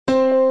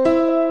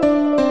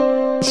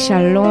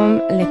שלום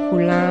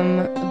לכולם,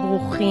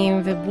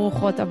 ברוכים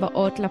וברוכות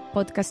הבאות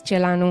לפודקאסט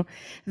שלנו,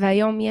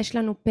 והיום יש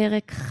לנו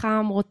פרק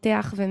חם,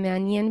 רותח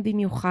ומעניין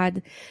במיוחד,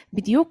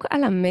 בדיוק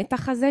על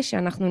המתח הזה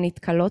שאנחנו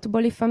נתקלות בו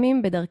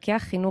לפעמים בדרכי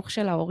החינוך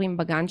של ההורים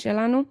בגן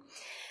שלנו.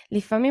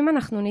 לפעמים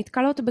אנחנו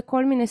נתקלות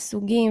בכל מיני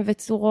סוגים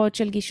וצורות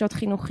של גישות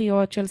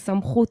חינוכיות, של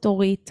סמכות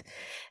הורית,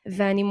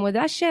 ואני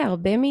מודה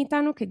שהרבה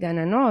מאיתנו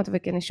כגננות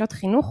וכנשות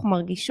חינוך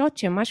מרגישות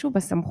שמשהו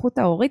בסמכות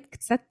ההורית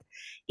קצת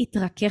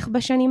התרכך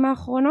בשנים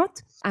האחרונות.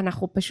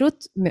 אנחנו פשוט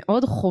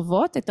מאוד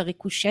חוות את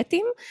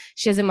הריקושטים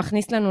שזה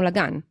מכניס לנו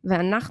לגן,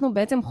 ואנחנו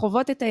בעצם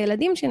חוות את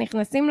הילדים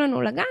שנכנסים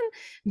לנו לגן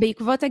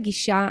בעקבות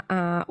הגישה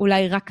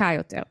אולי רכה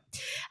יותר.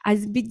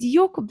 אז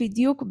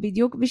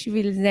בדיוק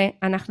בשביל זה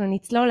אנחנו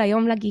נצלול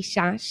היום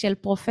לגישה של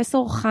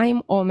פרופסור חיים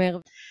עומר.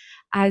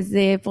 אז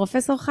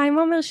פרופסור חיים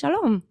עומר,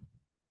 שלום.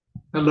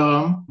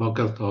 שלום,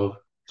 בוקר טוב,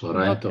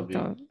 צהריים טובים.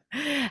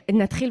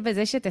 נתחיל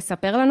בזה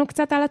שתספר לנו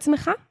קצת על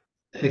עצמך.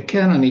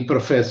 כן, אני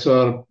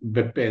פרופסור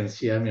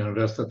בפנסיה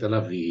מאוניברסיטת תל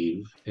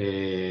אביב.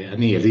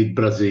 אני יליד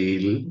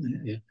ברזיל,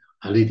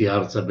 עליתי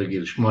ארצה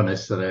בגיל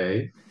 18.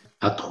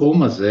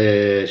 התחום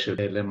הזה של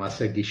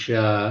למעשה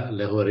גישה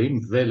להורים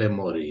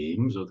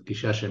ולמורים, זאת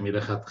גישה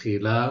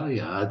שמלכתחילה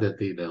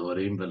יעדתי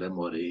להורים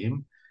ולמורים.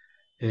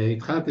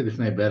 התחלתי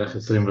לפני בערך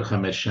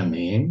 25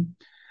 שנים.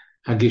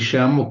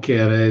 הגישה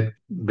מוכרת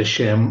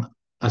בשם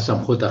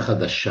הסמכות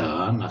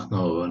החדשה,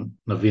 אנחנו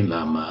נבין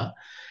למה.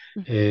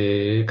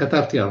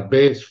 כתבתי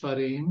הרבה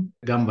ספרים,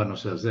 גם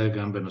בנושא הזה,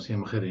 גם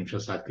בנושאים אחרים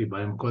שעסקתי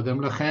בהם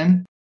קודם לכן.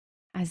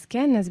 אז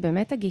כן, אז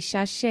באמת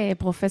הגישה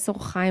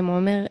שפרופסור חיים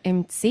עומר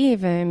המציא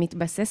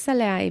ומתבסס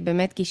עליה, היא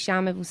באמת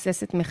גישה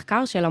מבוססת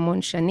מחקר של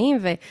המון שנים,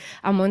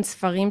 והמון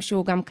ספרים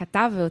שהוא גם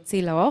כתב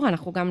והוציא לאור.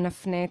 אנחנו גם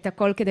נפנה את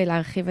הכל כדי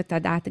להרחיב את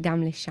הדעת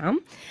גם לשם.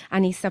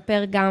 אני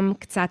אספר גם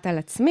קצת על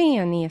עצמי.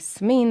 אני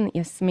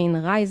יסמין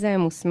רייזה,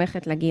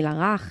 מוסמכת לגיל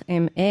הרך,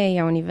 MA,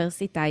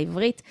 האוניברסיטה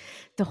העברית,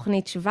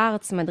 תוכנית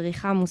שוורץ,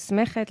 מדריכה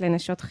מוסמכת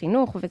לנשות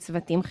חינוך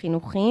וצוותים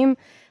חינוכיים,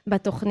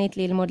 בתוכנית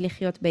ללמוד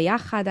לחיות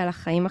ביחד על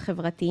החיים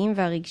החברתיים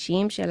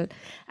והרגשיים של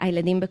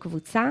הילדים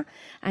בקבוצה.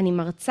 אני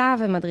מרצה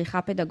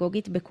ומדריכה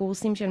פדגוגית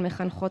בקורסים של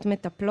מחנכות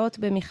מטפלות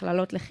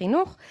במכללות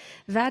לחינוך,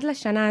 ועד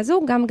לשנה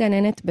הזו גם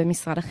גננת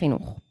במשרד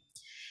החינוך.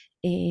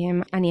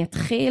 אני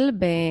אתחיל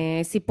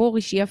בסיפור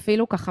אישי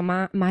אפילו, ככה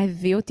מה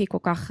הביא אותי כל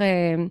כך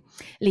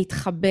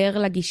להתחבר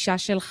לגישה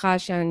שלך,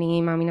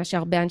 שאני מאמינה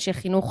שהרבה אנשי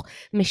חינוך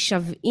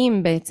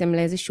משוועים בעצם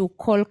לאיזשהו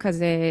קול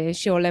כזה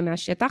שעולה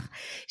מהשטח,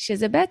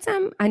 שזה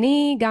בעצם,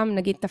 אני גם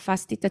נגיד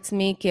תפסתי את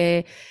עצמי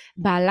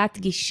כבעלת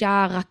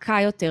גישה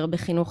רכה יותר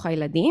בחינוך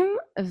הילדים,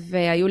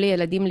 והיו לי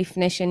ילדים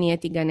לפני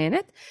שנהייתי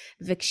גננת,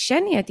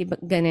 וכשנהייתי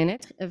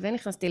גננת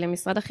ונכנסתי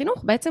למשרד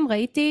החינוך, בעצם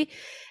ראיתי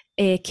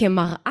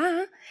כמראה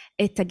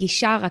את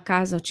הגישה הרכה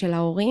הזאת של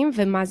ההורים,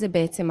 ומה זה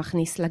בעצם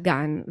מכניס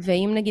לגן.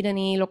 ואם נגיד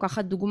אני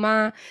לוקחת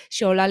דוגמה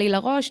שעולה לי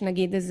לראש,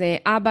 נגיד איזה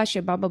אבא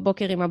שבא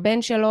בבוקר עם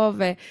הבן שלו,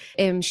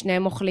 והם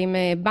שניהם אוכלים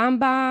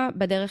במבה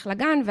בדרך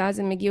לגן, ואז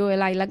הם הגיעו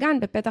אליי לגן,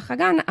 בפתח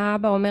הגן,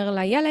 האבא אומר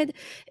לילד,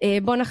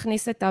 בוא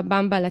נכניס את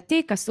הבמבה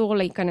לתיק, אסור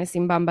להיכנס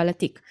עם במבה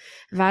לתיק.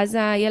 ואז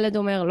הילד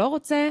אומר לא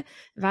רוצה,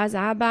 ואז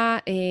האבא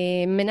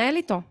מנהל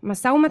איתו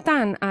משא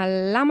ומתן, על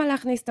למה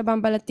להכניס את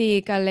הבמבה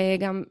לתיק, על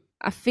גם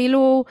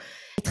אפילו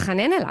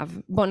התחנן אליו,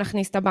 בוא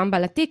נכניס את הבמבה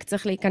לתיק,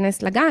 צריך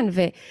להיכנס לגן,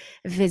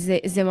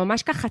 וזה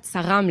ממש ככה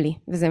צרם לי,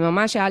 וזה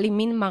ממש היה לי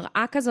מין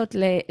מראה כזאת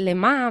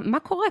למה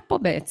קורה פה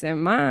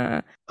בעצם,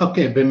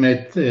 אוקיי,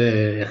 באמת,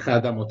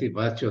 אחד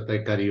המוטיבציות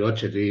העיקריות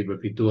שלי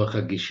בפיתוח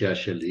הגישה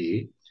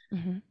שלי,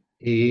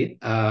 היא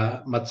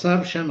המצב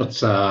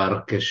שנוצר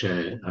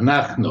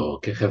כשאנחנו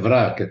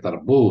כחברה,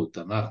 כתרבות,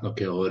 אנחנו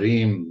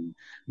כהורים,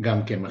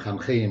 גם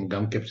כמחנכים,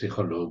 גם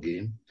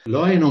כפסיכולוגים,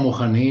 לא היינו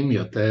מוכנים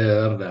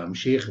יותר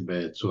להמשיך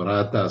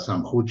בצורת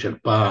הסמכות של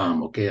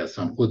פעם, אוקיי,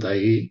 הסמכות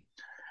ההיא,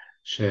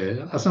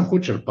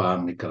 הסמכות של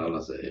פעם נקרא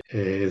לזה,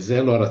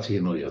 זה לא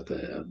רצינו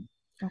יותר.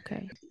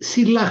 אוקיי.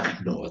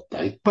 סילקנו אותה,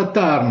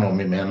 התפטרנו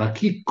ממנה,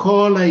 כי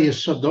כל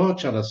היסודות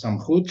של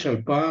הסמכות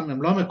של פעם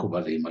הם לא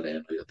מקובלים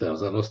עלינו יותר,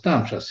 זה לא סתם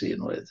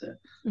שעשינו את זה.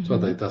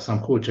 זאת הייתה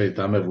סמכות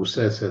שהייתה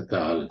מבוססת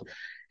על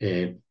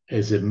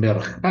איזה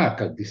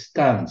מרחק,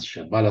 הדיסטנס,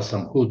 שבעל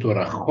הסמכות הוא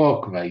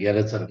רחוק,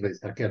 והילד צריך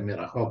להסתכל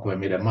מרחוק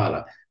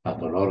ומלמעלה.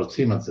 אנחנו לא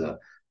רוצים את זה,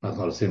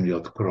 אנחנו רוצים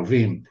להיות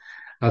קרובים.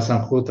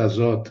 הסמכות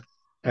הזאת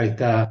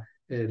הייתה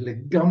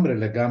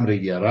לגמרי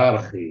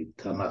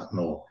היררכית,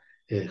 אנחנו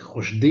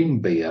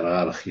חושדים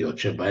בהיררכיות,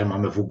 שבהם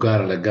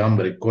המבוגר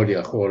לגמרי כל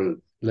יכול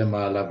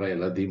למעלה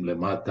והילדים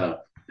למטה.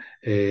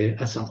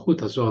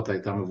 הסמכות הזאת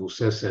הייתה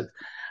מבוססת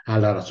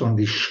על הרצון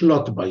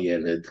לשלוט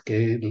בילד,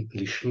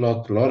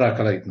 לשלוט לא רק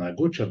על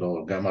ההתנהגות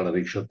שלו, גם על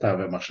רגשותיו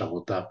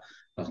ומחשבותיו.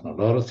 אנחנו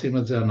לא רוצים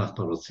את זה,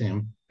 אנחנו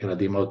רוצים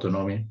ילדים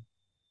אוטונומיים.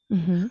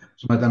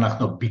 זאת אומרת,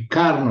 אנחנו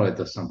ביקרנו את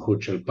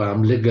הסמכות של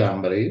פעם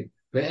לגמרי,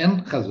 ואין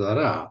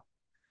חזרה.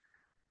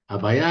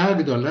 הבעיה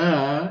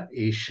הגדולה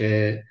היא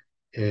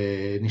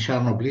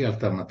שנשארנו בלי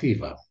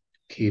אלטרנטיבה,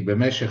 כי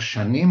במשך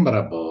שנים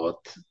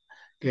רבות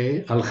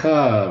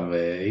הלכה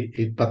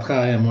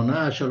והתפתחה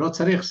האמונה שלא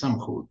צריך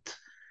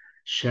סמכות.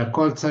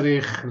 שהכל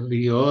צריך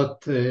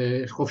להיות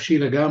חופשי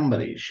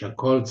לגמרי,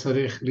 שהכל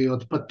צריך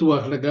להיות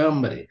פתוח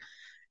לגמרי,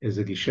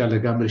 איזו גישה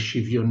לגמרי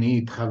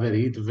שוויונית,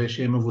 חברית,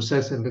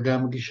 ושמבוססת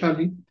לגמרי גישה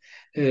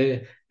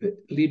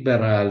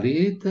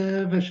ליברלית,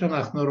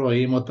 ושאנחנו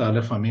רואים אותה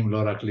לפעמים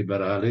לא רק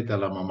ליברלית,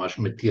 אלא ממש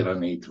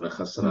מתירנית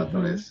וחסרת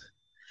רסן.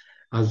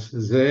 אז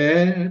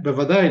זה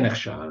בוודאי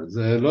נכשל,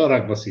 זה לא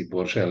רק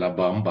בסיפור של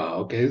הבמבה,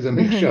 אוקיי? זה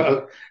נכשל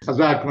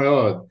חזק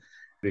מאוד,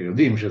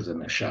 ויודעים שזה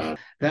נכשל.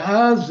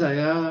 ואז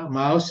היה,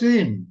 מה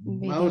עושים?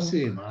 מה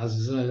עושים?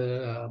 אז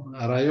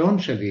הרעיון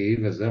שלי,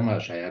 וזה מה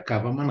שהיה הקו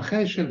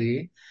המנחה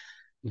שלי,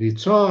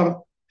 ליצור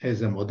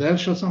איזה מודל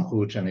של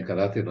סמכות, שאני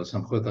קראתי לו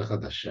סמכות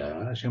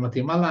החדשה,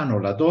 שמתאימה לנו,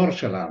 לדור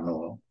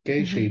שלנו,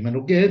 אוקיי? שהיא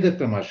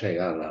מנוגדת למה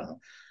שהיה לנו.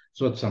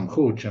 זאת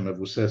סמכות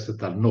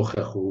שמבוססת על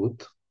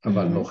נוכחות,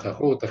 אבל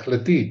נוכחות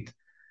החלטית.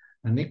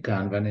 אני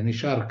כאן ואני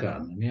נשאר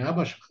כאן, אני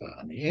אבא שלך,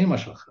 אני אמא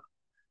שלך,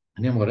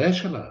 אני המורה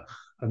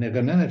שלך, אני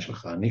הגננת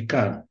שלך, אני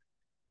כאן.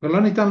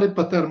 ולא ניתן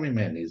להתפטר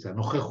ממני, זה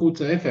נוכחות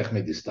זה ההפך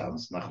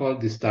מדיסטנס, נכון?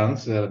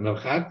 דיסטנס זה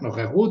מרחק,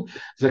 נוכחות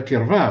זה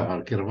קרבה,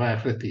 אבל קרבה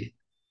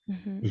החלטית.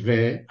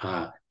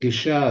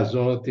 והגישה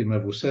הזאת היא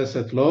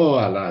מבוססת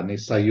לא על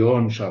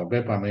הניסיון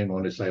שהרבה פעמים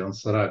הוא ניסיון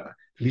סרק,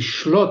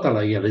 לשלוט על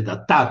הילד,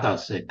 אתה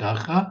תעשה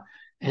ככה,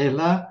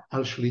 אלא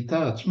על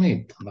שליטה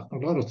עצמית.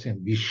 אנחנו לא רוצים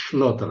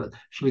לשלוט על זה.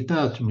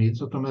 שליטה עצמית,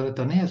 זאת אומרת,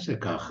 אני אעשה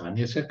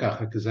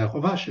ככה, כי זה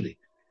החובה שלי.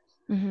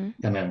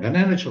 כי אני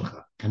הגננת שלך,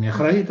 כי אני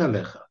אחראית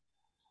עליך.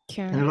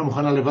 אני לא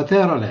מוכנה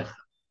לוותר עליך.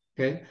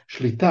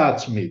 שליטה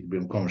עצמית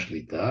במקום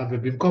שליטה,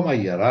 ובמקום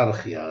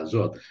ההיררכיה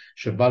הזאת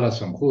שבא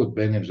לסמכות,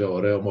 בין אם זה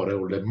הורה או מורה,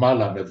 הוא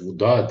למעלה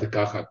מבודד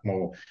ככה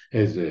כמו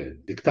איזה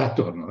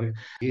דיקטטור.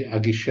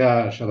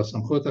 הגישה של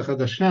הסמכות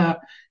החדשה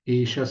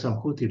היא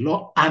שהסמכות היא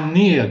לא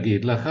אני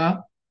אגיד לך,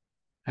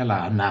 אלא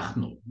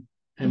אנחנו.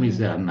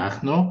 מזה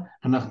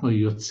אנחנו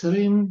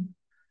יוצרים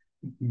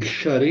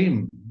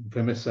גשרים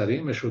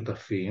ומסרים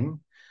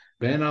משותפים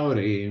בין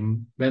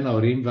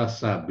ההורים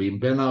והסבים,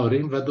 בין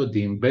ההורים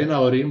והדודים, בין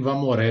ההורים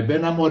והמורה,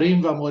 בין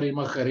המורים והמורים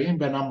אחרים,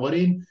 בין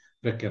המורים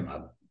וכן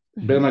הלאה.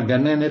 בין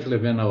הגננת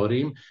לבין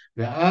ההורים,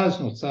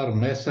 ואז נוצר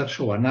מסר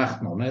שהוא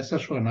אנחנו. מסר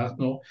שהוא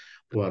אנחנו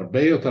הוא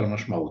הרבה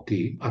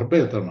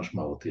יותר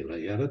משמעותי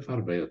לילד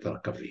והרבה יותר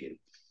קביל.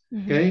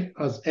 אוקיי?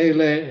 אז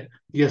אלה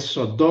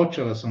יסודות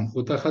של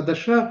הסמכות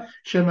החדשה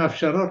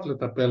שמאפשרות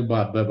לטפל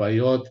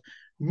בבעיות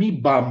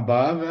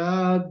מבמבה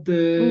ועד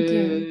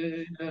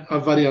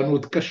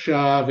עבריינות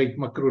קשה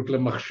והתמכרות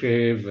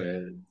למחשב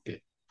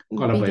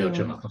וכל הבעיות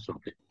שאנחנו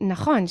סובלים.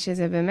 נכון,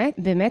 שזה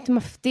באמת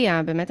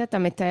מפתיע, באמת אתה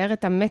מתאר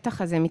את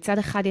המתח הזה, מצד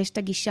אחד יש את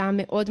הגישה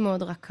המאוד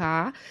מאוד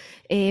רכה,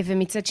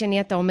 ומצד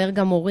שני אתה אומר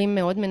גם הורים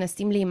מאוד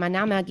מנסים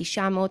להימנע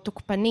מהגישה המאוד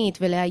תוקפנית,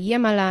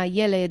 ולאיים על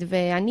הילד,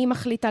 ואני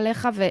מחליט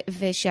עליך,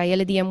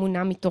 ושהילד יהיה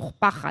מונע מתוך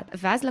פחד.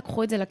 ואז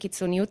לקחו את זה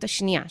לקיצוניות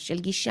השנייה, של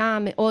גישה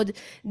מאוד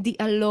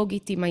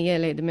דיאלוגית עם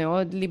הילד,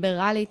 מאוד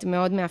ליברלית,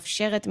 מאוד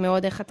מאפשרת,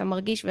 מאוד איך אתה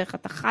מרגיש ואיך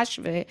אתה חש,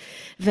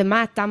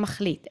 ומה אתה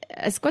מחליט.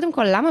 אז קודם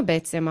כל, למה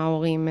בעצם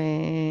ההורים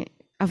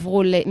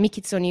עברו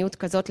מקיצוניות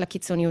כזאת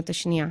לקיצוניות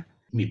השנייה?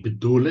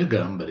 איבדו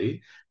לגמרי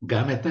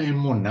גם את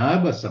האמונה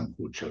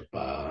בסמכות של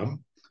פעם,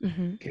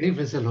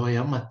 וזה לא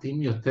היה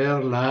מתאים יותר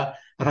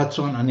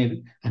לרצון,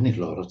 אני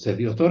לא רוצה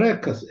להיות הורה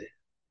כזה.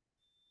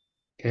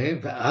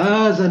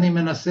 ואז אני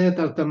מנסה את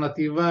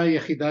האלטרנטיבה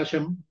היחידה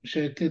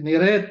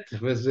שנראית,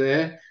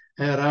 וזה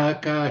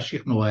רק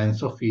השכנוע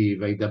האינסופי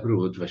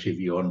וההידברות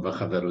והשוויון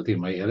והחברות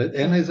עם הילד,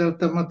 אין איזו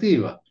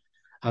אלטרנטיבה.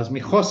 אז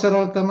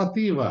מחוסר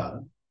אלטרנטיבה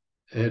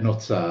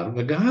נוצר,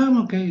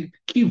 וגם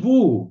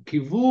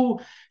קיוו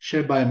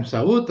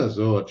שבאמצעות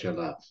הזאת של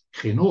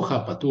החינוך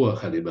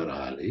הפתוח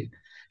הליברלי,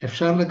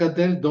 אפשר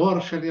לגדל דור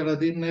של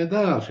ילדים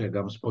נהדר,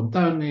 שגם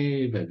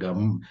ספונטני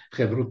וגם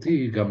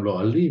חברותי, גם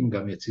לא אלים,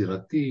 גם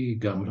יצירתי,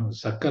 גם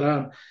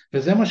סקרן,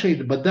 וזה מה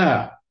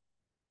שהתבדע.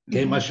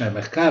 מה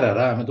שהמחקר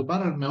הראה, מדובר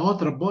על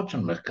מאות רבות של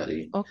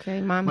מחקרים.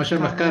 מה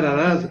שהמחקר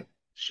הראה זה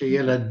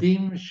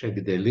שילדים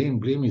שגדלים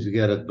בלי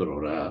מסגרת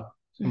ברורה,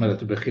 זאת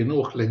אומרת,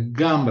 בחינוך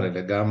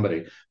לגמרי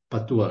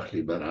פתוח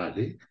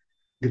ליברלי,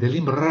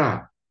 גדלים רע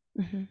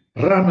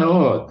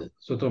מאוד.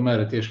 זאת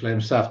אומרת, יש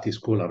להם סף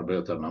תסכול הרבה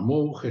יותר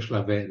נמוך, יש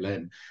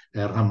להם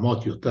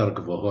רמות יותר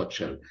גבוהות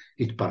של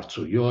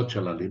התפרצויות,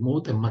 של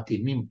אלימות, הם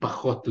מתאימים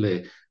פחות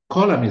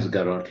לכל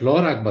המסגרות, לא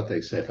רק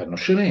בתי ספר,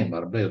 נושרים,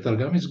 הרבה יותר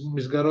גם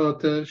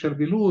מסגרות של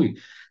בילוי,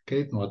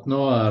 תנועות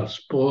נוער,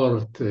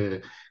 ספורט,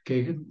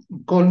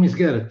 כל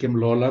מסגרת, כי הם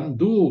לא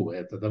למדו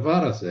את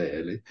הדבר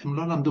הזה, הם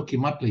לא למדו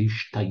כמעט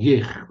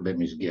להשתייך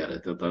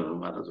במסגרת את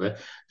הדבר הזה,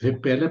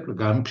 ופלא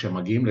גם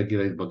כשמגיעים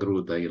לגיל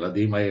ההתבגרות,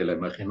 הילדים האלה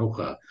מהחינוך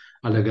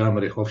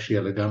הלגמרי חופשי,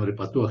 הלגמרי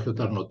פתוח,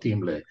 יותר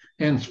נוטים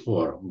לאין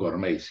ספור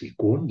גורמי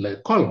סיכון,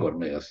 לכל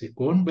גורמי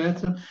הסיכון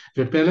בעצם,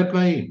 ופלא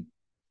פלאים,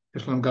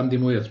 יש להם גם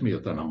דימוי עצמי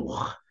יותר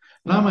נמוך.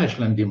 למה יש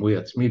להם דימוי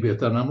עצמי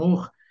ביותר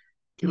נמוך?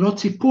 כי לא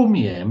ציפו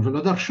מהם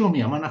ולא דרשו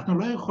מהם, אנחנו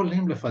לא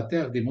יכולים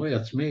לפתח דימוי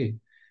עצמי,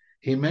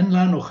 אם אין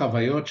לנו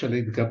חוויות של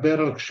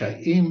להתגבר על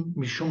קשיים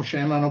משום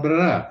שאין לנו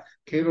ברירה,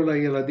 כאילו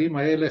לילדים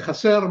האלה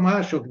חסר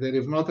משהו כדי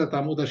לבנות את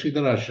עמוד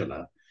השדרה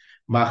שלה.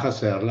 מה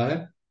חסר להם?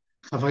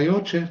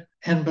 חוויות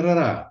שאין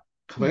ברירה.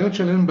 חוויות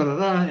של אין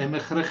ברירה הן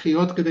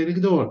הכרחיות כדי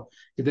לגדול.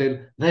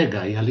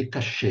 רגע, היה לי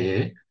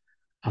קשה,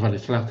 אבל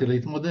הצלחתי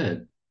להתמודד.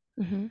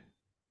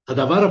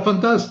 הדבר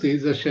הפנטסטי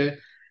זה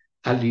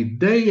שעל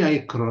ידי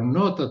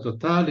העקרונות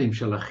הטוטליים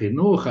של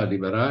החינוך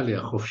הליברלי,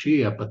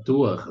 החופשי,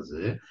 הפתוח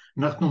הזה,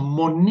 אנחנו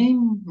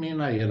מונים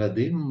מן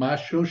הילדים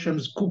משהו שהם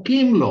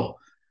זקוקים לו.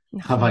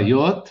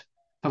 חוויות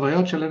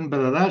של אין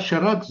ברירה,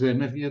 שרק זה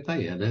מביא את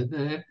הילד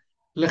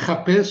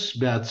לחפש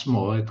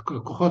בעצמו את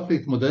כוחות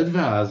להתמודד,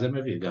 ואז זה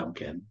מביא גם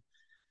כן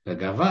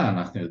לגאווה.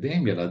 אנחנו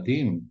יודעים,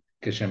 ילדים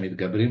כשהם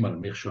מתגברים על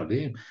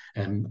מכשולים,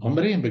 הם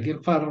אומרים בגיל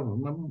כבר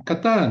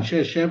קטן,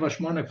 6, 7,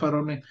 8 כבר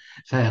אומרים,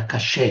 זה היה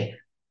קשה,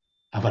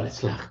 אבל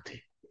הצלחתי.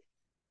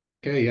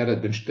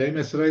 ילד בן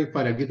 12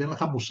 כבר יגיד, אין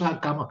לך מושג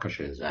כמה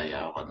קשה זה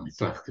היה, אבל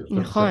הצלחתי.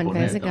 נכון,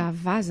 ואיזה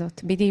גאווה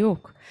זאת,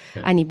 בדיוק.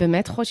 אני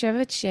באמת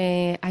חושבת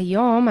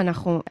שהיום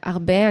אנחנו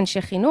הרבה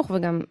אנשי חינוך,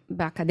 וגם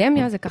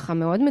באקדמיה זה ככה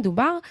מאוד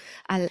מדובר,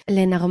 על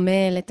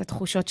לנרמל את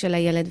התחושות של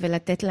הילד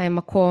ולתת להם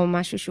מקום,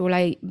 משהו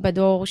שאולי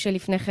בדור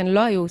שלפני כן לא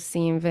היו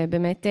עושים,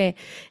 ובאמת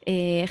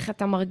איך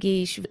אתה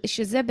מרגיש,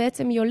 שזה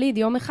בעצם יוליד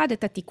יום אחד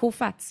את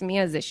התיקוף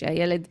העצמי הזה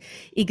שהילד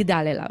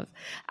יגדל אליו.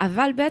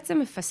 אבל בעצם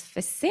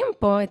מפספסים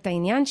פה את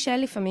העניין של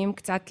לפעמים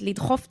קצת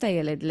לדחוף את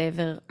הילד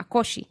לעבר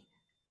הקושי,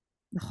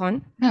 נכון?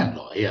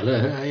 לא,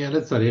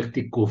 הילד צריך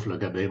תיקוף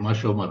לגבי מה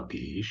שהוא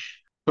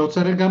מרגיש, הוא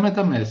צריך גם את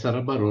המסר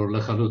הברור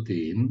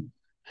לחלוטין,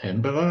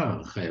 אין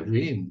ברירה,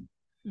 חייבים,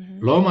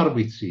 לא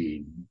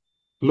מרביצים,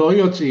 לא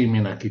יוצאים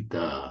מן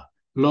הכיתה,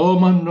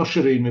 לא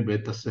נושרים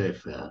מבית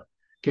הספר,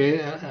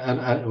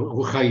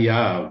 הוא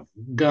חייב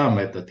גם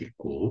את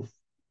התיקוף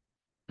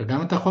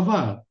וגם את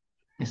החובה.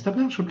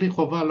 מסתבר שבלי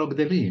חובה לא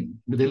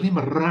גדלים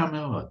רע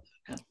מאוד.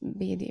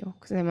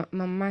 בדיוק, זה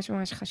ממש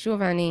ממש חשוב,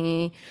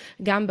 ואני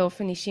גם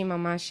באופן אישי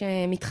ממש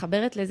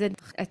מתחברת לזה.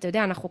 אתה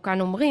יודע, אנחנו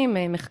כאן אומרים,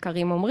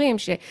 מחקרים אומרים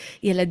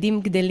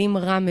שילדים גדלים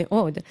רע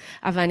מאוד,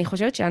 אבל אני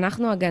חושבת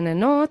שאנחנו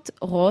הגננות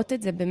רואות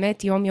את זה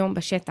באמת יום יום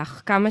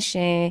בשטח. כמה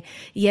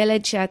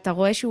שילד שאתה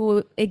רואה שהוא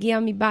הגיע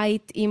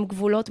מבית עם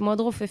גבולות מאוד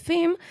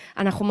רופפים,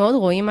 אנחנו מאוד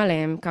רואים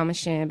עליהם, כמה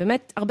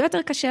שבאמת הרבה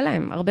יותר קשה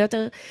להם, הרבה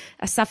יותר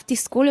אסף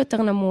תסכול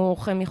יותר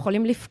נמוך, הם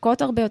יכולים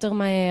לפקות הרבה יותר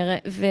מהר,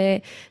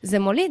 וזה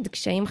מוליד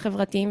קשיים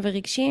חברתיים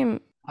ורגשיים.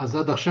 אז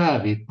עד עכשיו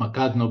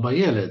התמקדנו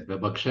בילד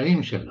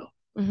ובקשיים שלו.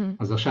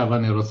 אז עכשיו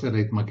אני רוצה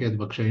להתמקד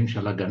בקשיים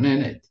של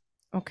הגננת,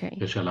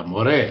 ושל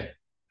המורה,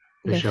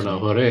 ושל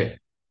ההורה.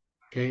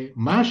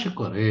 מה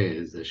שקורה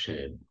זה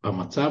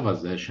שבמצב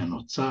הזה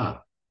שנוצר,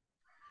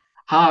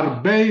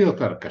 הרבה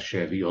יותר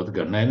קשה להיות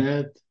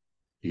גננת,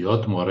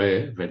 להיות מורה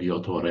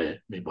ולהיות הורה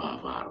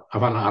מבעבר,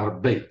 אבל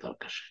הרבה יותר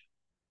קשה.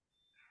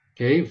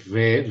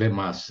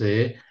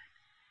 ולמעשה,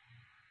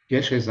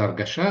 יש איזו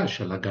הרגשה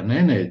של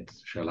הגננת,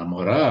 של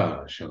המורה,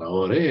 של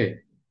ההורה,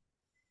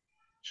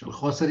 של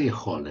חוסר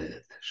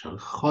יכולת, של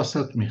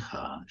חוסר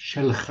תמיכה,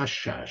 של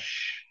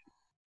חשש.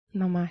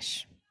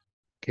 ממש.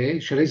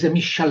 של איזה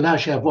משאלה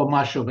שיבוא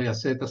משהו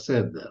ויעשה את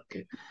הסדר.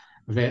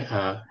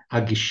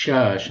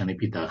 והגישה שאני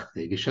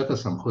פיתחתי, גישת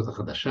הסמכות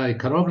החדשה, היא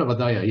קרוב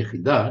לוודאי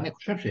היחידה, אני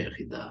חושב שהיא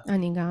היחידה.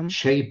 אני גם.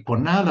 שהיא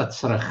פונה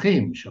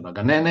לצרכים של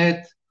הגננת,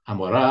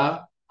 המורה,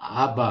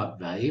 האבא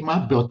והאמא,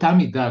 באותה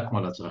מידה כמו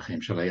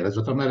לצרכים של הילד.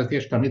 זאת אומרת,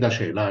 יש תמיד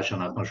השאלה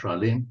שאנחנו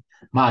שואלים,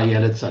 מה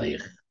הילד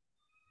צריך?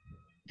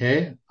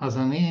 אז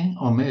אני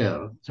אומר,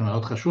 זה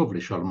מאוד חשוב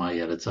לשאול מה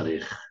הילד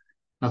צריך.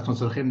 אנחנו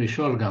צריכים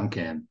לשאול גם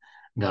כן,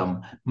 גם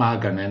מה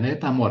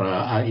הגננת,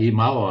 המורה,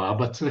 האמא או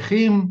האבא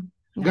צריכים,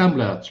 גם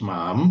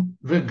לעצמם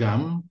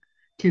וגם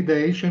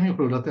כדי שהם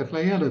יוכלו לתת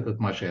לילד את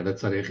מה שהילד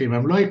צריך. אם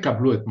הם לא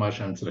יקבלו את מה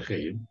שהם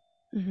צריכים,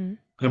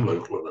 הם לא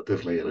יוכלו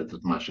לתת לילד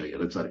את מה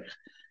שהילד צריך.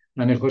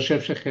 ואני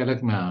חושב שחלק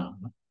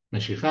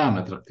מהמשיכה,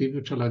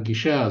 מהאטרקטיביות של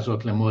הגישה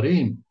הזאת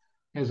למורים,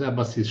 זה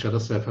הבסיס של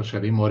הספר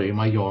שלי, מורים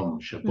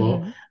היום,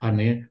 שבו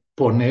אני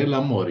פונה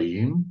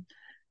למורים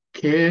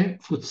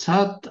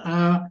כקבוצת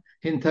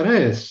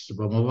האינטרס,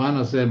 במובן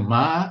הזה,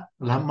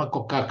 למה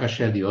כל כך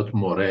קשה להיות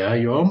מורה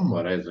היום,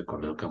 מורה זה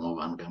כולל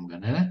כמובן גם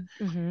גננת,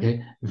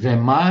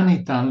 ומה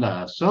ניתן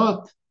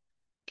לעשות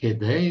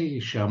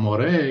כדי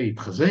שהמורה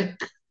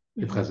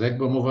יתחזק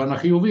במובן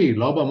החיובי,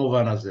 לא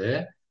במובן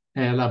הזה,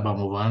 אלא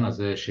במובן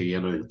הזה שיהיה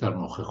לו יותר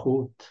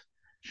נוכחות,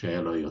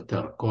 שיהיה לו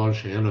יותר קול,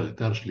 שיהיה לו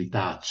יותר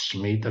שליטה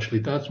עצמית.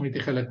 השליטה העצמית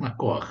היא חלק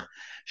מהכוח.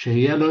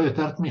 שיהיה לו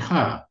יותר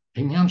תמיכה.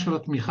 העניין של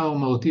התמיכה הוא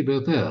מהותי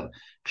ביותר.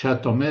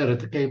 כשאת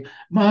אומרת,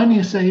 מה אני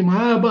אעשה עם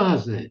האבא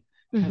הזה?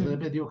 זה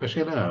בדיוק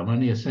השאלה, מה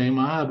אני אעשה עם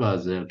האבא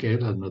הזה?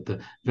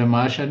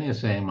 ומה שאני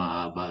אעשה עם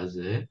האבא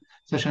הזה,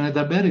 זה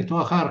שנדבר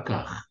איתו אחר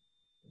כך.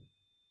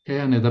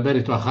 אני אדבר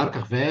איתו אחר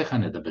כך, ואיך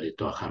אני אדבר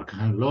איתו אחר כך?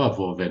 אני לא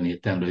אבוא ואני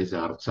אתן לו איזו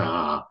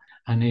הרצאה.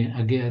 אני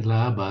אגיד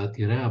לאבא,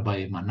 תראה אבא,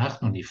 אם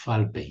אנחנו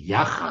נפעל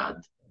ביחד,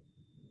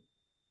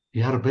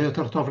 יהיה הרבה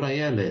יותר טוב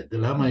לילד.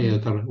 למה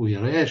הוא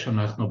יראה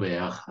שאנחנו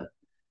ביחד?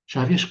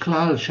 עכשיו יש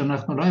כלל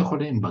שאנחנו לא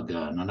יכולים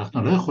בגן,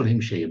 אנחנו לא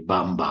יכולים שיהיה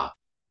במבה,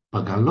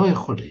 בגן לא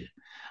יכולים.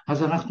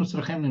 אז אנחנו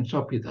צריכים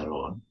למצוא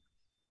פתרון.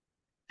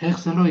 איך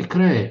זה לא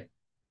יקרה?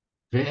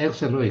 ואיך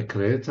זה לא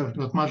יקרה, צריך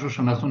להיות משהו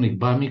שאנחנו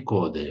נקבע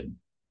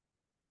מקודם.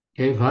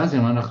 ואז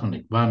אם אנחנו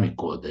נקבע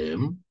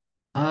מקודם,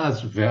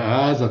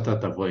 ואז אתה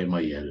תבוא עם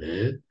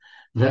הילד,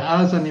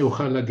 ואז אני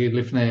אוכל להגיד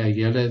לפני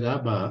הילד,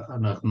 אבא,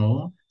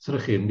 אנחנו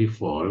צריכים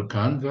לפעול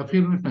כאן,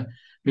 ואפילו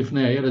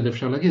לפני הילד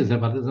אפשר להגיד, זה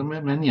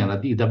מעניין,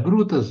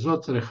 ההידברות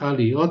הזאת צריכה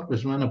להיות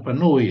בזמן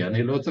הפנוי,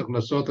 אני לא צריך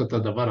לעשות את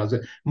הדבר הזה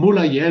מול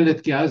הילד,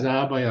 כי אז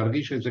האבא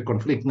ירגיש איזה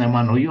קונפליקט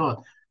נאמנויות,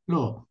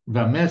 לא,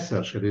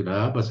 והמסר שלי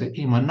לאבא זה,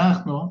 אם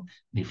אנחנו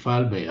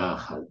נפעל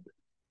ביחד,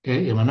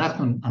 אם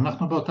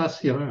אנחנו באותה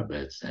סירה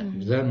בעצם,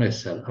 זה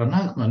המסר,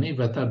 אני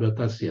ואתה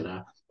באותה סירה,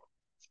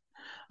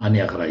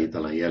 אני אחראית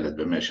על הילד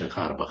במשך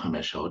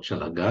 4-5 שעות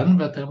של הגן,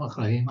 ואתם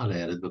אחראים על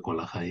הילד בכל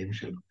החיים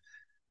שלו.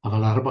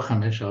 אבל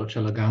 4-5 שעות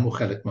של הגן הוא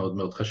חלק מאוד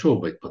מאוד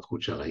חשוב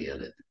בהתפתחות של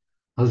הילד.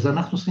 אז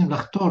אנחנו צריכים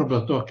לחתור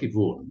באותו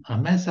הכיוון.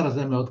 המסר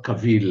הזה מאוד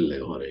קביל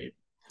להורים.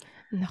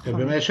 נכון.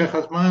 ובמשך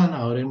הזמן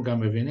ההורים גם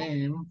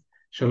מבינים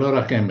שלא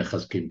רק הם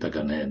מחזקים את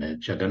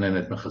הגננת,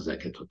 שהגננת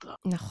מחזקת אותה.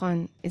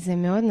 נכון, זה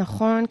מאוד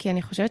נכון, כי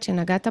אני חושבת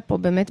שנגעת פה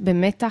באמת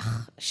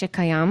במתח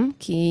שקיים,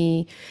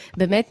 כי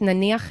באמת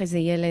נניח איזה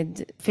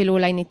ילד, אפילו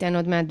אולי ניתן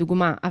עוד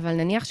מהדוגמה, אבל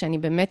נניח שאני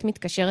באמת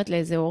מתקשרת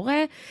לאיזה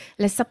הורה,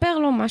 לספר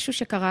לו משהו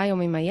שקרה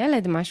היום עם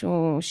הילד,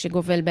 משהו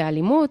שגובל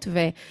באלימות,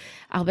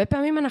 והרבה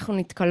פעמים אנחנו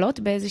נתקלות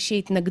באיזושהי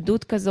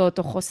התנגדות כזאת,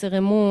 או חוסר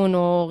אמון,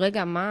 או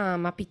רגע,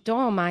 מה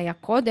פתאום, מה היה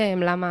קודם,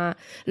 למה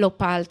לא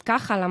פעלת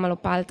ככה, למה לא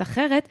פעלת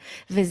אחרת,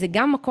 וזה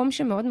גם מקום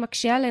שמאוד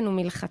מקשה עלינו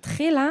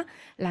מלכתחילה,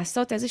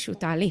 לעשות איזשהו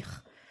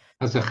תהליך.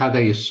 אז אחד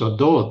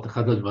היסודות,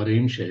 אחד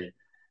הדברים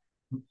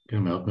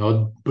שמאוד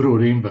מאוד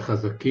ברורים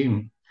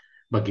וחזקים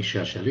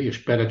בגישה שלי, יש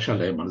פרק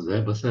שלם על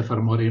זה בספר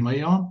מורים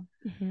היום,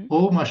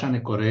 או מה שאני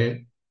קורא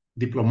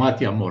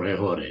דיפלומטיה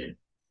מורה-הורה.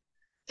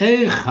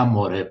 איך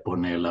המורה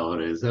פונה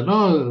להורה? זה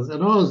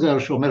לא עוזר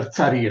שאומר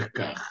צריך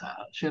ככה,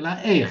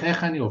 שאלה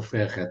איך אני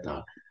הופך את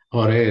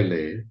ההורה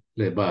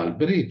לבעל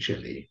ברית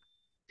שלי.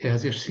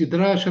 אז יש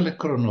סדרה של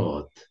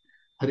עקרונות.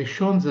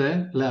 הראשון זה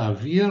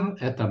להעביר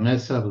את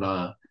המסר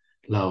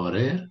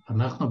להורה,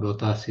 אנחנו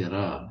באותה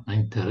סירה,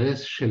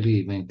 האינטרס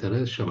שלי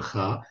והאינטרס שלך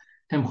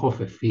הם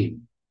חופפים.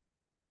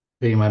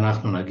 ואם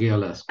אנחנו נגיע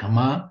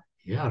להסכמה,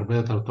 יהיה הרבה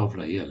יותר טוב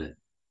לילד.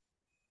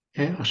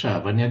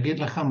 עכשיו, אני אגיד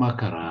לך מה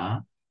קרה,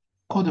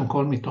 קודם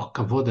כל מתוך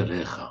כבוד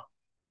אליך.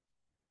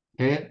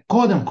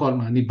 קודם כל,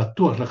 אני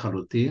בטוח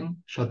לחלוטין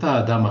שאתה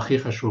האדם הכי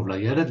חשוב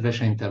לילד,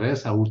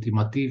 ושהאינטרס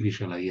האולטימטיבי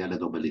של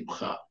הילד הוא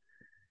בלבך.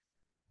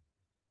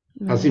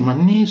 אז אם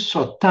אני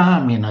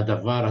סוטה מן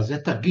הדבר הזה,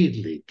 תגיד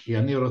לי, כי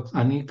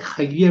אני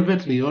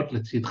חייבת להיות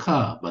לצדך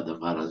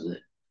בדבר הזה.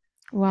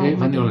 וואו,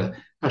 מדהים.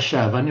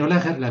 עכשיו, אני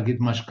הולכת להגיד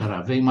מה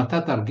שקרה, ואם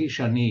אתה תרגיש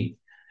שאני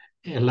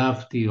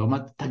העלבתי,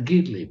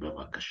 תגיד לי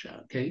בבקשה,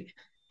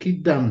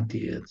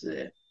 קידמתי את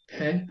זה,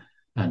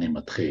 אני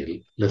מתחיל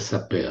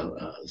לספר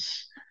אז,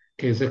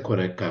 כי זה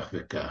קורה כך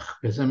וכך,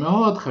 וזה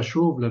מאוד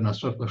חשוב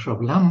לנסות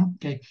לחשוב, למה?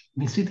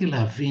 ניסיתי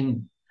להבין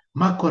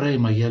מה קורה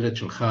עם הילד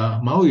שלך,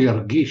 מה הוא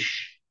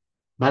ירגיש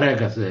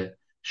ברגע זה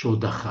שהוא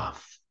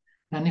דחף.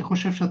 ואני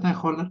חושב שאתה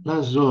יכול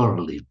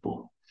לעזור לי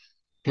פה,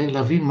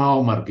 להבין מה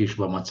הוא מרגיש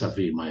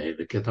במצבים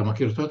האלה, כי אתה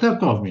מכיר אותו יותר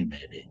טוב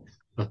ממני,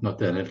 ואת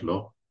נותנת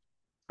לו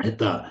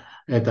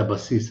את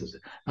הבסיס הזה.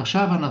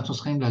 עכשיו אנחנו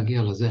צריכים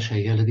להגיע לזה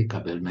שהילד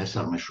יקבל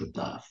מסר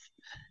משותף.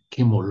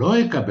 כי אם הוא לא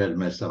יקבל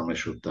מסר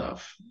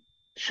משותף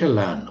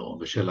שלנו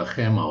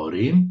ושלכם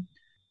ההורים,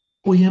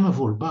 הוא יהיה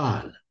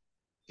מבולבל.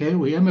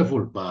 הוא יהיה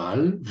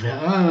מבולבל,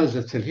 ואז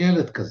אצל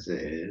ילד כזה,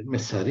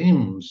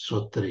 מסרים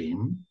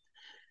סותרים,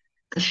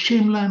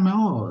 קשים להם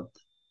מאוד.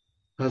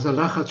 ואז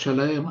הלחץ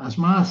שלהם, אז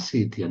מה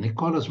עשיתי? אני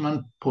כל הזמן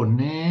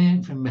פונה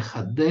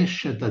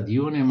ומחדש את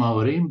הדיון עם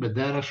ההורים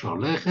בדרך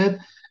שהולכת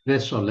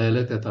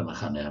וסוללת את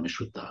המכנה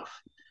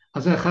המשותף.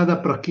 אז זה אחד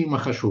הפרקים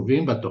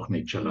החשובים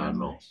בתוכנית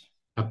שלנו,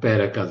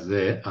 הפרק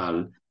הזה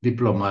על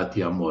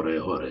דיפלומטיה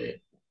מורה-הורה.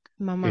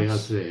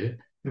 ממש.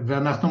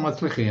 ואנחנו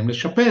מצליחים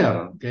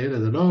לשפר,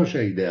 זה לא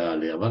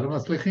שאידיאלי, אבל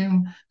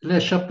מצליחים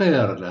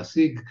לשפר,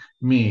 להשיג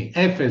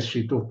מ-0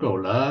 שיתוף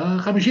פעולה,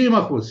 50%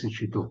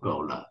 שיתוף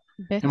פעולה.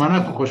 בטח. אם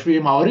אנחנו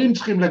חושבים, ההורים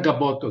צריכים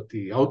לגבות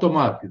אותי,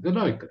 אוטומטית, זה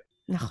לא יקרה.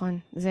 נכון,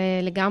 זה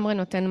לגמרי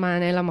נותן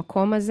מענה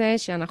למקום הזה,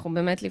 שאנחנו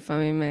באמת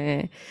לפעמים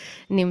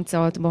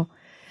נמצאות בו.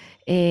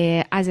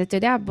 אז אתה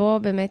יודע, בוא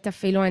באמת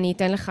אפילו אני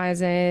אתן לך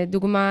איזה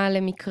דוגמה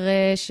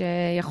למקרה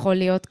שיכול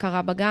להיות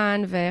קרה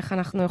בגן, ואיך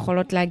אנחנו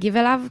יכולות להגיב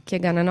אליו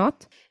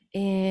כגננות.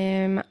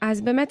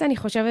 אז באמת אני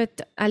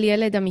חושבת על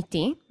ילד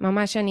אמיתי,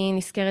 ממש אני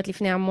נזכרת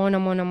לפני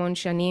המון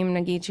שנים,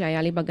 נגיד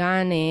שהיה לי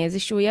בגן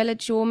איזשהו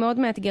ילד שהוא מאוד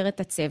מאתגר את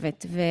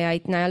הצוות,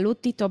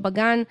 וההתנהלות איתו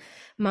בגן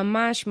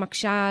ממש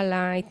מקשה על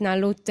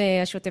ההתנהלות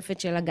השוטפת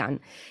של הגן.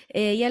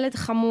 ילד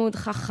חמוד,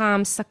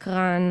 חכם,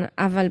 סקרן,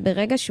 אבל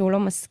ברגע שהוא לא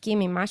מסכים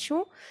עם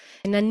משהו,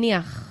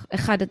 נניח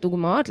אחד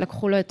הדוגמאות,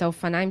 לקחו לו את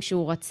האופניים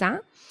שהוא רצה,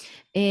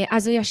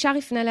 אז הוא ישר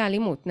יפנה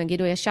לאלימות.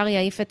 נגיד, הוא ישר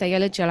יעיף את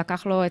הילד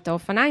שלקח לו את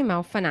האופניים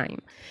מהאופניים.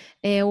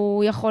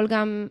 הוא יכול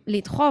גם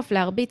לדחוף,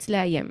 להרביץ,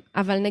 לאיים.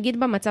 אבל נגיד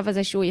במצב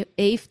הזה שהוא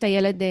העיף את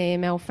הילד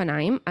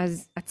מהאופניים,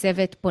 אז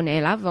הצוות פונה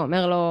אליו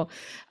ואומר לו,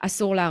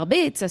 אסור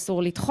להרביץ,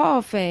 אסור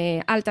לדחוף,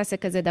 אל תעשה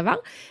כזה דבר.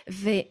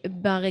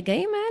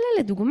 וברגעים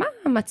האלה, לדוגמה,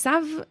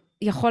 המצב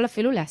יכול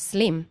אפילו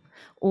להסלים.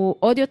 הוא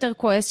עוד יותר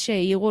כועס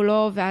שהעירו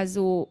לו, ואז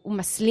הוא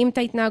מסלים את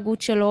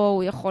ההתנהגות שלו,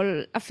 הוא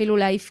יכול אפילו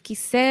להעיף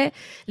כיסא,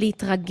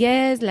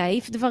 להתרגז,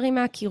 להעיף דברים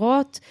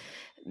מהקירות,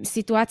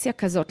 סיטואציה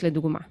כזאת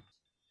לדוגמה.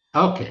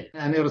 אוקיי,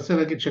 אני רוצה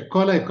להגיד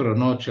שכל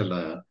העקרונות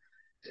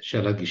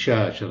של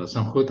הגישה, של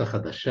הסמכות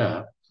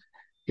החדשה,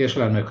 יש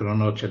לנו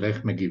עקרונות של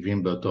איך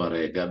מגיבים באותו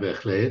הרגע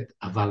בהחלט,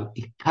 אבל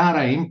עיקר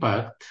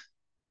האימפקט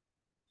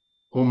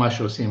הוא מה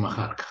שעושים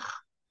אחר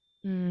כך.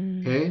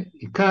 Okay?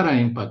 עיקר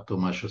האימפקט הוא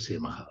מה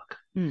שעושים אחר כך.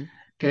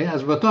 Okay?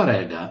 אז באותו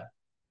רגע,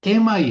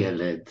 אם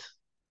הילד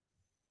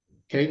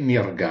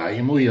נרגע,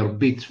 אם הוא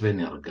ירביץ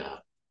ונרגע,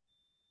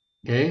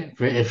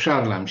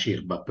 ואפשר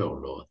להמשיך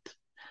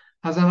בפעולות,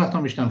 אז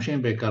אנחנו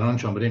משתמשים בעיקרון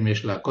שאומרים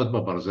יש להכות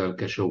בברזל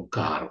כשהוא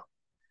קר.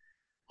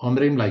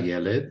 אומרים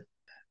לילד,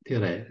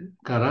 תראה,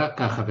 קרה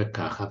ככה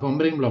וככה,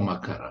 ואומרים לו מה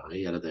קרה,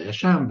 הילד היה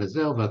שם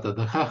וזהו ואתה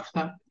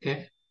דחפת,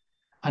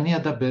 אני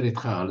אדבר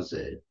איתך על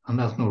זה,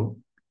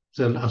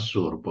 זה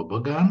אסור פה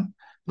בגן,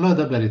 לא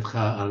אדבר איתך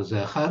על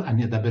זה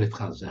אני אדבר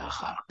איתך על זה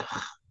אחר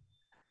כך.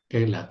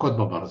 להכות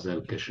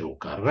בברזל כשהוא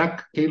קר,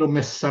 רק כאילו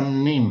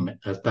מסמנים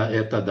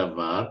את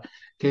הדבר,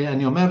 כי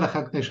אני אומר לך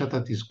כדי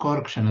שאתה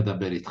תזכור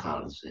כשנדבר איתך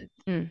על זה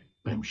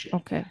בהמשך.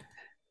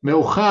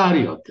 מאוחר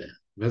יותר,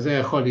 וזה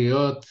יכול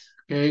להיות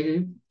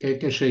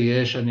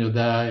כשיש, אני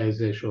יודע,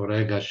 איזשהו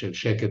רגע של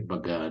שקט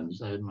בגן,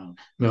 זה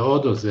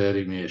מאוד עוזר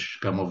אם יש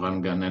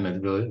כמובן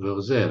גננת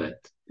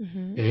ועוזרת,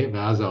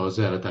 ואז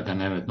העוזרת,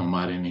 הגננת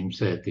נאמר, היא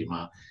נמצאת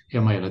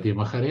עם הילדים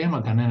אחרים,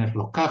 הגננת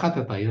לוקחת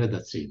את הילד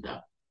הצידה.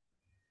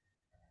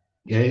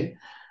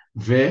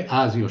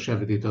 ואז היא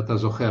יושבת איתו, אתה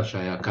זוכר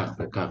שהיה כך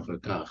וכך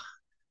וכך.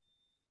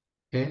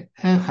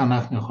 איך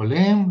אנחנו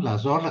יכולים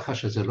לעזור לך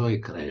שזה לא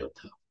יקרה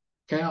יותר?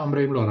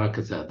 אומרים לו רק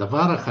את זה.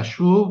 הדבר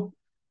החשוב,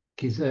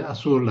 כי זה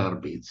אסור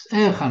להרביץ.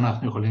 איך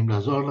אנחנו יכולים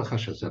לעזור לך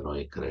שזה לא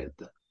יקרה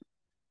יותר?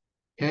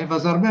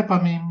 ואז הרבה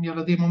פעמים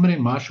ילדים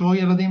אומרים משהו,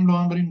 ילדים לא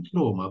אומרים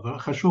כלום, אבל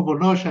החשוב הוא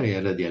לא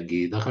שהילד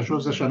יגיד, החשוב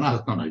זה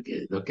שאנחנו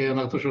נגיד,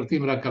 אנחנו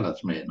שולטים רק על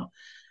עצמנו.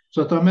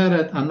 זאת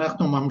אומרת,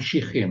 אנחנו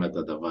ממשיכים את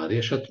הדבר,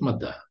 יש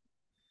התמדה.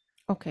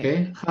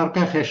 אחר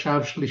כך יש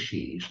שלב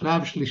שלישי.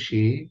 שלב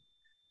שלישי,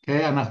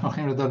 אנחנו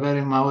יכולים לדבר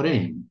עם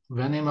ההורים,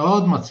 ואני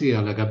מאוד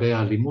מציע לגבי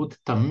האלימות,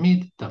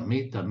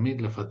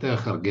 תמיד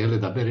לפתח הרגל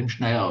לדבר עם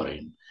שני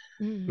ההורים.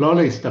 לא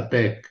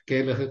להסתפק,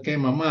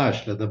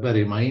 ממש לדבר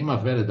עם האמא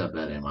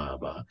ולדבר עם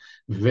האבא,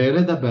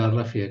 ולדבר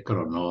לפי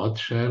עקרונות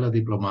של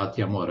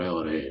הדיפלומטיה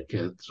מורה-הורה,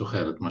 כי את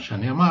זוכרת מה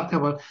שאני אמרתי,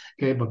 אבל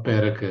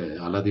בפרק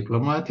על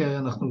הדיפלומטיה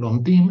אנחנו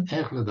לומדים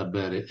איך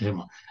לדבר עם,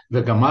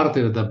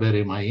 וגמרתי לדבר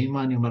עם האמא,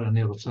 אני אומר,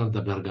 אני רוצה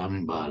לדבר גם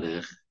עם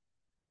בעלך,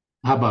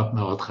 אבא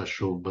מאוד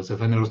חשוב בזה,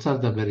 ואני רוצה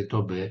לדבר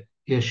איתו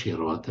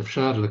ישירות,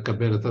 אפשר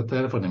לקבל את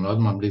הטלפון, אני מאוד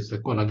ממליץ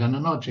לכל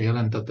הגננות שיהיה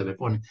להם את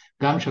הטלפונים,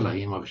 גם של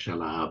האמא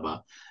ושל האבא,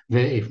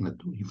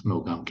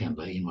 ויפנו גם כן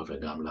לאמא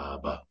וגם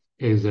לאבא,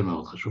 זה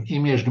מאוד חשוב.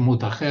 אם יש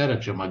דמות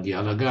אחרת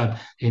שמגיעה לגן,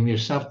 אם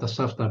יש סבתא,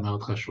 סבתא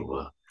מאוד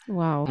חשובה.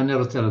 וואו. אני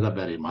רוצה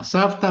לדבר עם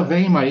הסבתא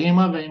ועם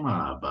האמא ועם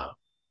האבא.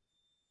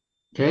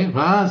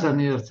 ואז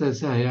אני ארצה,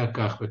 זה היה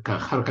כך וכך,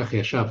 אחר כך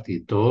ישבתי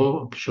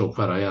איתו, כשהוא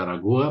כבר היה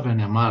רגוע,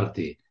 ואני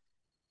אמרתי,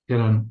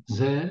 תראה,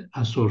 זה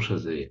אסור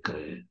שזה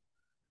יקרה.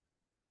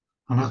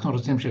 אנחנו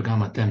רוצים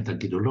שגם אתם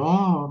תגידו,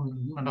 לא,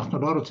 אנחנו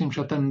לא רוצים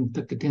שאתם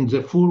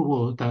תנזפו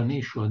או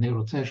תענישו, אני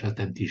רוצה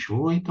שאתם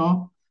תשבו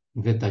איתו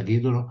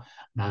ותגידו לו,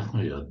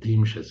 אנחנו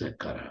יודעים שזה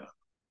קרה.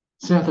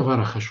 זה הדבר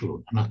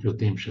החשוב, אנחנו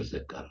יודעים שזה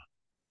קרה.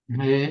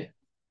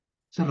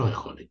 וזה לא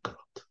יכול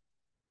לקרות.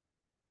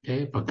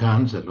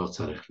 בגן זה לא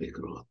צריך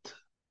לקרות.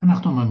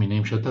 אנחנו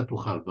מאמינים שאתה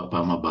תוכל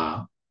בפעם הבאה.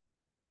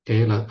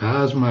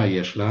 ואז מה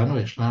יש לנו?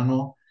 יש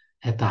לנו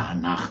את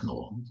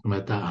האנחנו. זאת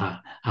אומרת,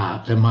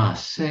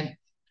 למעשה,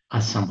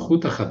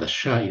 הסמכות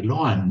החדשה היא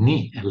לא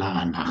אני, אלא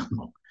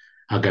אנחנו.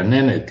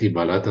 הגננת היא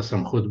בעלת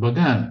הסמכות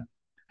בגן,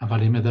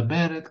 אבל היא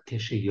מדברת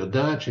כשהיא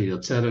יודעת שהיא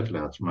יוצרת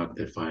לעצמה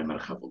כתפיים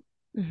רחבות.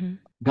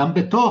 גם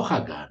בתוך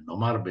הגן,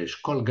 נאמר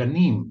באשכול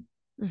גנים,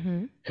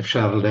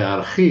 אפשר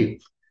להרחיב.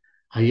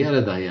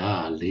 הילד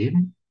היה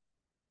אלים,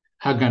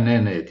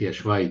 הגננת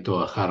ישבה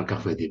איתו אחר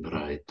כך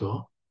ודיברה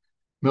איתו.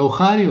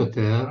 מאוחר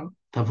יותר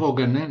תבוא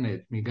גננת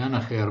מגן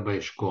אחר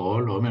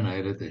באשכול, או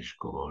מנהלת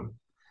האשכול,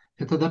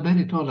 ותדבר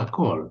איתו על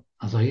הכל.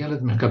 אז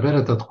הילד מקבל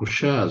את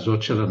התחושה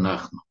הזאת של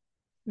אנחנו.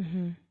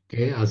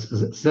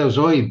 אז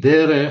זוהי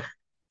דרך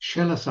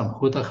של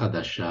הסמכות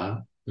החדשה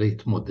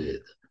להתמודד.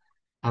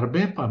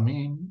 הרבה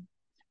פעמים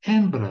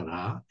אין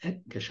ברירה,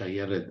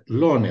 כשהילד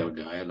לא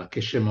נרגע, אלא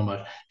כשממש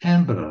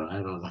אין ברירה,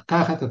 אלא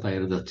לקחת את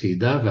הילד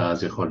הצידה,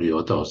 ואז יכול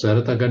להיות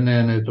העוזרת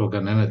הגננת, או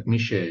גננת מי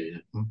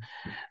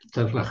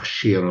שצריך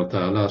להכשיר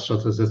אותה,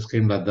 לעשות את זה,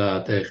 צריכים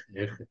לדעת איך.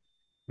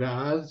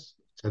 ואז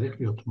צריך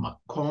להיות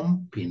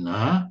מקום,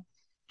 פינה,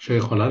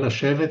 שיכולה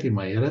לשבת עם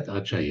הילד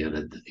עד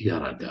שהילד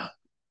יירגע.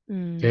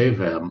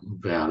 Okay,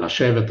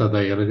 ולשבת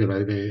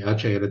עד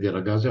שהילד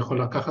יירגע, זה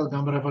יכול לקחת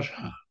גם רבע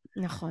שעה.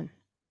 נכון.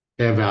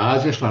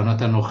 ואז יש לנו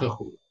את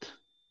הנוכחות.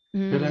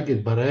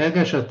 ולהגיד,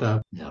 ברגע שאתה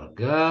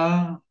נרגע,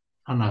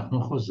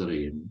 אנחנו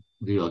חוזרים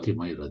להיות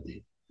עם הילדים.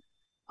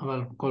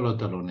 אבל כל עוד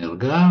אתה לא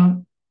נרגע,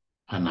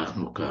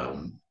 אנחנו כאן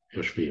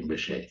יושבים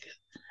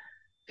בשקט.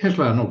 יש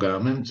לנו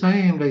גם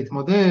אמצעים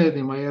להתמודד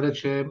עם הילד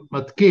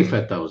שמתקיף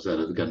את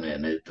העוזרת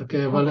גננת,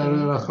 אבל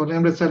אנחנו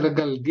יכולים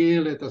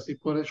לגלגל את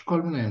הסיפור, יש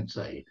כל מיני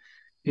אמצעים.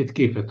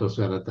 התקיף את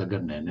עוזרת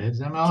הגננת,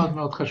 זה מאוד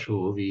מאוד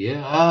חשוב,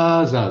 יהיה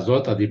אז,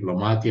 זאת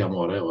הדיפלומטיה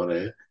מורה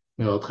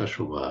מאוד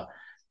חשובה.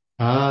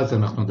 אז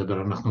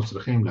אנחנו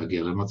צריכים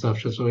להגיע למצב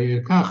שזו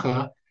יהיה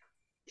ככה,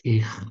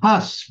 כי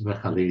חס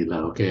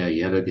וחלילה,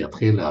 הילד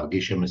יתחיל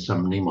להרגיש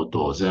שמסמנים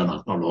אותו, זה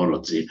אנחנו לא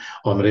רוצים,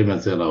 אומרים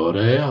את זה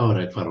להורה,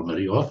 ההורה כבר אומר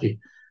יופי,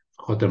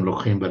 לפחות הם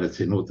לוקחים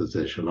ברצינות את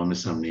זה שלא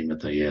מסמנים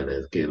את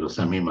הילד, כאילו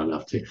שמים עליו,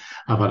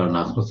 אבל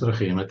אנחנו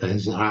צריכים את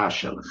העזרה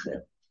שלכם.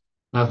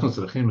 אנחנו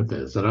צריכים את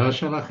העזרה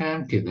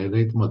שלכם כדי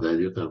להתמודד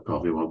יותר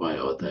טוב עם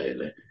הבעיות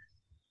האלה.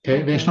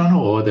 ויש לנו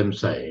עוד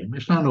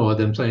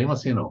אמצעים,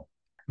 עשינו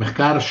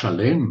מחקר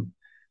שלם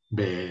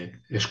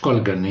באשכול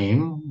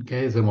גנים,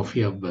 זה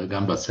מופיע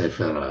גם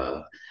בספר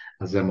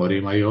הזה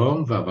מורים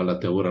היום, אבל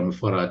התיאור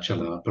המפורט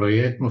של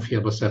הפרויקט מופיע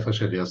בספר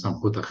שלי,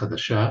 הסמכות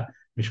החדשה,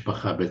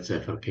 משפחה, בית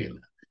ספר, קהילה.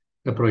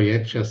 זה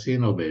פרויקט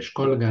שעשינו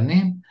באשכול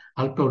גנים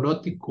על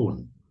פעולות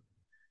תיקון.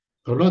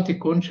 פעולות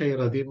תיקון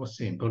שילדים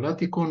עושים, פעולות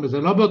תיקון,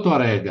 וזה לא באותו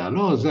רגע,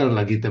 לא עוזר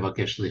להגיד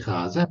תבקש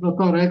סליחה, זה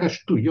באותו רגע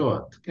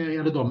שטויות, כי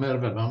הילד אומר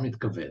ולא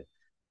מתכוון,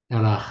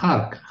 אלא אחר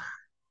כך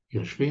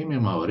יושבים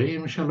עם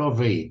ההורים שלו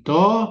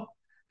ואיתו,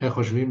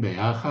 וחושבים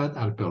ביחד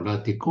על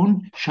פעולת תיקון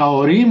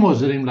שההורים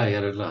עוזרים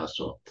לילד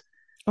לעשות.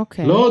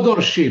 לא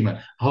דורשים,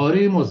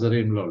 ההורים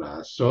עוזרים לו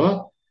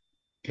לעשות,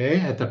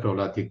 את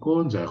הפעולת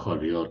תיקון, זה יכול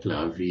להיות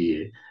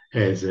להביא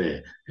איזה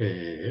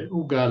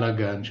עוגה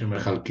לגן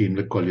שמחלקים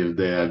לכל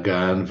ילדי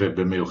הגן,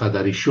 ובמיוחד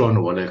הראשון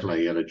הוא הולך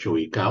לילד שהוא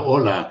עיקה, או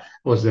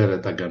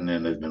לעוזרת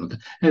הגננת,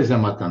 איזה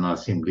מתנה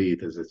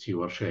סמלית, איזה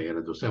ציור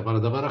שהילד עושה, אבל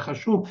הדבר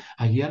החשוב,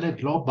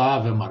 הילד לא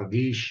בא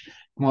ומרגיש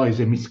כמו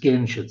איזה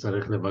מסכן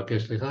שצריך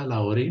לבקש סליחה,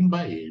 להורים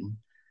באים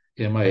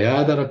עם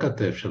היד על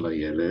הכתף של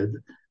הילד,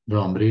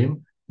 ואומרים,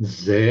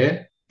 זה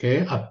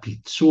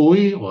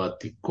הפיצוי או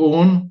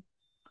התיקון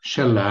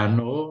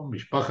שלנו,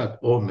 משפחת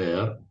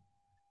עומר,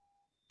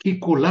 כי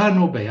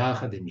כולנו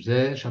ביחד עם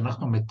זה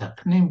שאנחנו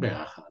מתקנים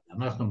ביחד.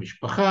 אנחנו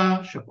משפחה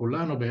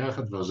שכולנו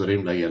ביחד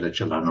ועוזרים לילד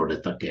שלנו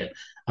לתקן.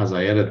 אז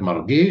הילד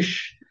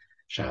מרגיש,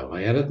 עכשיו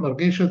הילד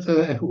מרגיש את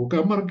זה, הוא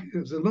גם מרגיש,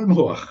 זה לא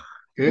נוח,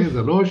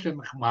 זה לא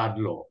שנחמד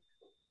לו,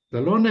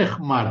 זה לא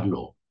נחמד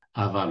לו,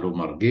 אבל הוא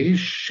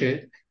מרגיש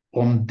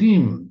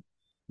שעומדים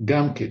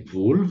גם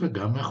כגבול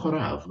וגם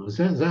מאחוריו.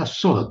 זה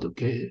הסוד,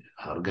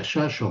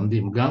 ההרגשה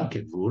שעומדים גם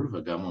כגבול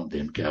וגם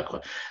עומדים כאחור.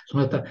 זאת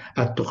אומרת,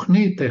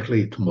 התוכנית איך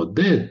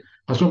להתמודד,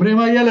 אז אומרים,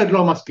 הילד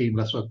לא מסכים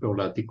לעשות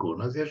פעולת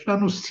תיקון, אז יש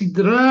לנו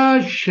סדרה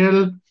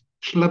של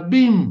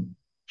שלבים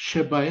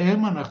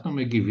שבהם אנחנו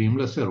מגיבים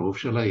לסירוב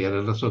של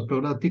הילד לעשות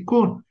פעולת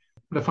תיקון.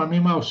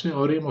 לפעמים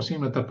ההורים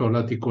עושים את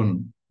הפעולת תיקון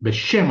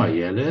בשם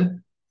הילד,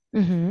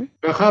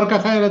 ואחר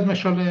כך הילד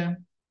משלם.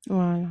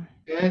 וואלה.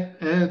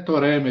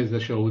 תורם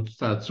איזשהו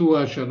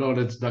צעצוע שלו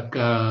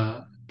לצדקה,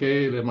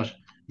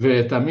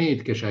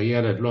 ותמיד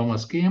כשהילד לא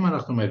מסכים,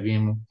 אנחנו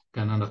מביאים,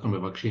 כאן אנחנו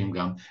מבקשים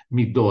גם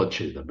מדוד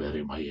שידבר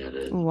עם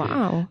הילד.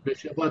 וואו.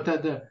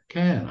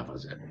 כן, אבל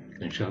זה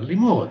מקרים של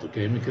אלימות,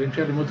 מקרים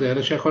של אלימות זה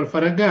אלה שיכול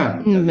לפרק גן.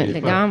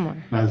 לגמרי.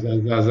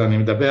 אז אני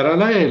מדבר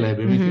על האלה,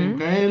 במקרים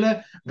כאלה,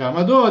 גם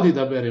הדוד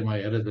ידבר עם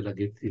הילד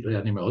ולהגיד, תראה,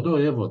 אני מאוד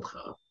אוהב אותך.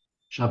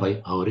 עכשיו,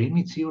 ההורים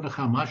הציעו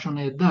לך משהו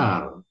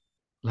נהדר,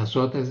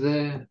 לעשות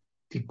איזה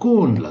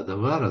תיקון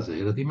לדבר הזה,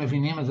 ילדים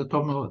מבינים את זה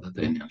טוב מאוד, את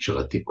העניין של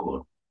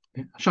התיקון.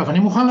 עכשיו, אני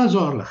מוכן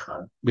לעזור לך,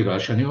 בגלל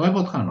שאני אוהב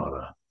אותך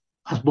נורא,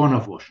 אז בוא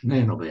נבוא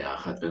שנינו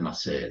ביחד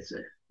ונעשה את זה.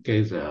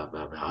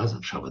 ואז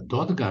עכשיו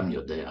הדוד גם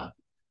יודע,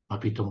 מה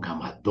פתאום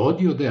גם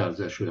הדוד יודע על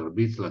זה שהוא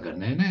ירביץ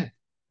לגננת?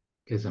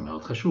 כי זה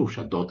מאוד חשוב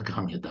שהדוד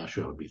גם ידע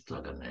שהוא ירביץ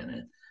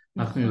לגננת.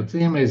 אנחנו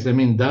יוצאים איזה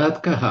מין דעת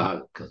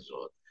קהל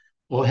כזאת,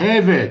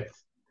 אוהבת,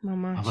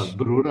 ממש. אבל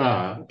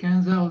ברורה,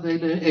 כן, זהו,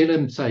 אלה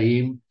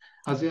אמצעים,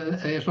 אז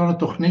יש לנו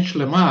תוכנית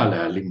שלמה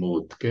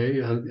לאלימות, כן?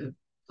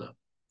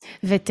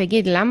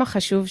 ותגיד, למה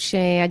חשוב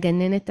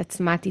שהגננת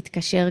עצמה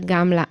תתקשר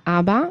גם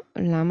לאבא?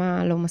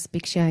 למה לא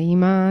מספיק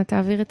שהאימא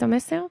תעביר את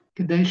המסר?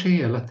 כדי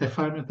שיהיה לה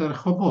כתפיים יותר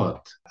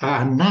רחבות.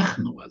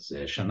 אנחנו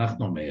הזה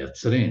שאנחנו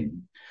מייצרים,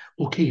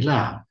 הוא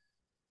קהילה.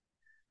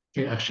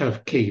 עכשיו,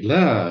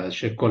 קהילה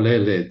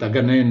שכוללת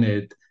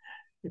הגננת,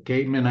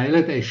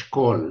 מנהלת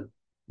האשכול,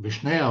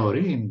 ושני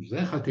ההורים,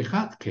 זה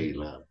חתיכת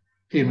קהילה.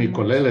 אם היא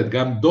כוללת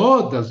גם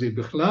דוד, אז היא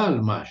בכלל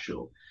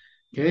משהו.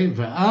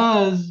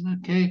 ואז,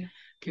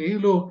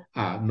 כאילו,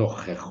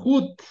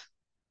 הנוכחות,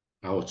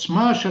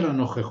 העוצמה של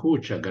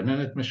הנוכחות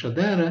שהגננת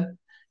משדרת,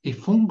 היא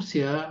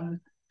פונקציה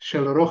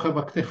של רוחב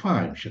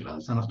הכתפיים שלה.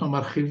 אז אנחנו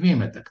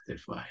מרחיבים את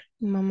הכתפיים.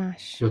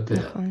 ממש,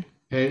 יותר. נכון.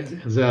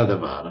 זה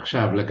הדבר.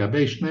 עכשיו,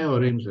 לגבי שני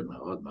הורים זה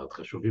מאוד מאוד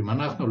חשוב.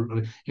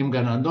 אם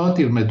גננות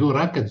ילמדו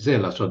רק את זה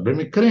לעשות,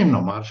 במקרים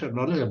נאמר,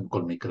 שלא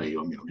לכל מקרה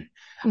יומיומי,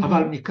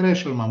 אבל מקרה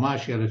של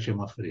ממש ילד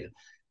שמפריע,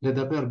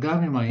 לדבר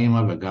גם עם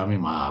האמא וגם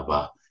עם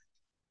האבא,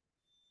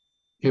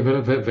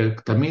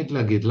 ותמיד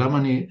להגיד, למה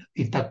אני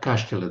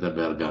התעקשתי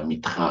לדבר גם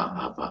איתך,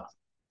 אבא?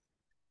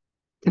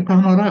 כי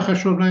פעם נורא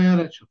חשוב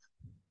לילד שלך.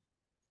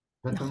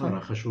 זה נורא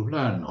חשוב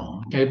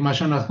לנו. מה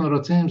שאנחנו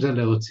רוצים זה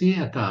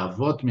להוציא את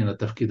האבות מן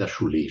התפקיד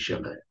השולי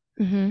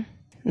שלהם.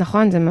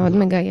 נכון, זה מאוד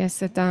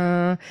מגייס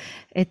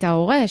את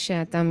ההורה,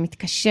 שאתה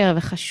מתקשר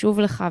וחשוב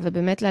לך,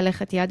 ובאמת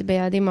ללכת יד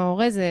ביד עם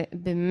ההורה, זה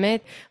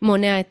באמת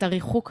מונע את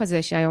הריחוק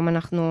הזה, שהיום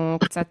אנחנו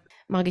קצת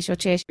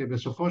מרגישות שיש.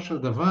 בסופו של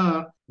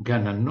דבר,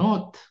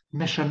 גננות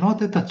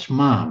משנות את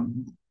עצמם,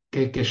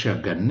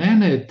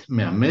 כשהגננת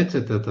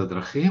מאמצת את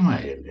הדרכים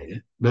האלה,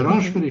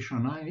 בראש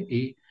וראשונה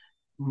היא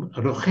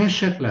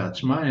רוכשת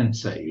לעצמה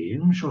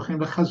אמצעים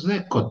שהולכים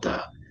לחזק אותה.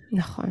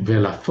 נכון.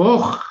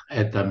 ולהפוך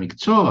את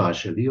המקצוע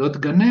של להיות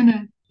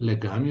גננת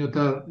לגם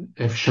יותר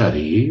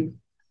אפשרי,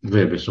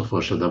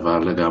 ובסופו של דבר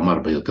לגם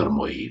הרבה יותר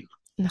מועיל.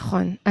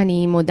 נכון.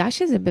 אני מודה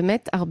שזה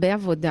באמת הרבה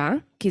עבודה,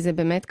 כי זה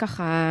באמת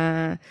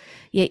ככה,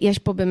 יש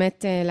פה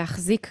באמת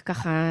להחזיק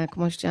ככה,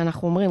 כמו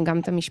שאנחנו אומרים, גם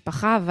את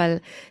המשפחה, אבל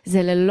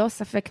זה ללא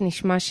ספק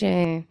נשמע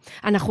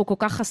שאנחנו כל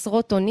כך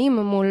חסרות אונים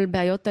מול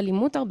בעיות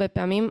אלימות הרבה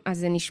פעמים, אז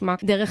זה נשמע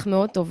דרך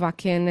מאוד טובה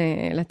כן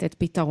לתת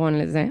פתרון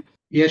לזה.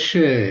 יש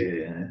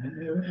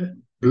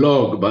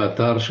בלוג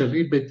באתר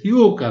שלי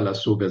בדיוק על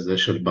הסוג הזה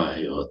של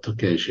בעיות,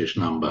 אוקיי,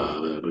 שישנם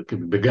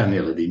בגן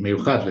ילדים,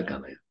 מיוחד לגן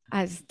ילדים.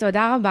 אז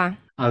תודה רבה.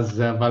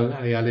 אבל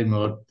היה לי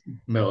מאוד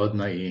מאוד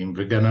נעים,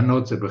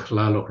 וגננות זה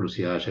בכלל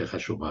אוכלוסייה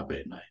שחשובה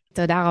בעיניי.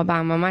 תודה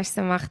רבה, ממש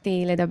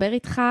שמחתי לדבר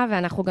איתך,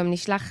 ואנחנו גם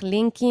נשלח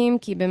לינקים,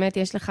 כי באמת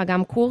יש לך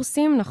גם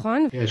קורסים,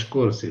 נכון? יש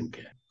קורסים,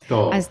 כן.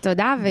 טוב. אז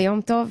תודה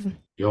ויום טוב.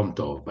 יום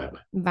טוב, ביי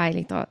ביי. ביי,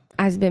 להתראות.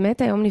 אז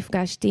באמת היום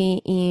נפגשתי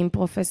עם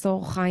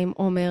פרופסור חיים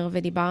עומר,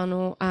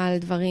 ודיברנו על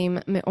דברים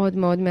מאוד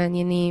מאוד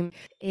מעניינים,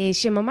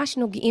 שממש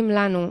נוגעים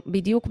לנו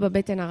בדיוק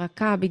בבטן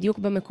הרכה, בדיוק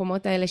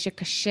במקומות האלה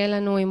שקשה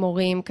לנו עם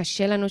הורים,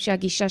 קשה לנו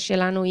שהגישה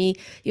שלנו היא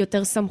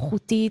יותר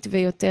סמכותית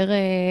ויותר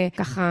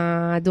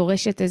ככה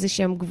דורשת איזה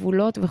שהם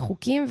גבולות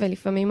וחוקים,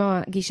 ולפעמים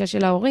הגישה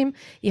של ההורים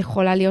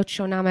יכולה להיות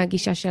שונה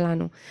מהגישה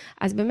שלנו.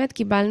 אז באמת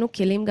קיבלנו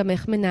כלים גם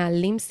איך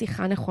מנהלים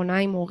שיחה נכונה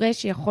עם הורה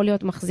שיכול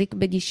להיות מחזיק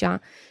בגישה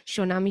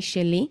שונה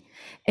משלי,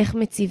 איך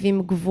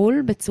מציבים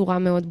גבול בצורה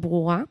מאוד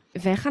ברורה,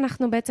 ואיך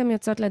אנחנו בעצם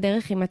יוצאות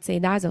לדרך עם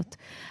הצעידה הזאת.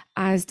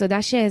 אז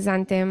תודה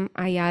שהאזנתם,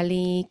 היה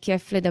לי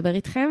כיף לדבר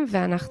איתכם,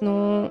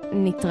 ואנחנו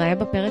נתראה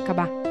בפרק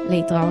הבא.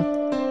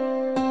 להתראות.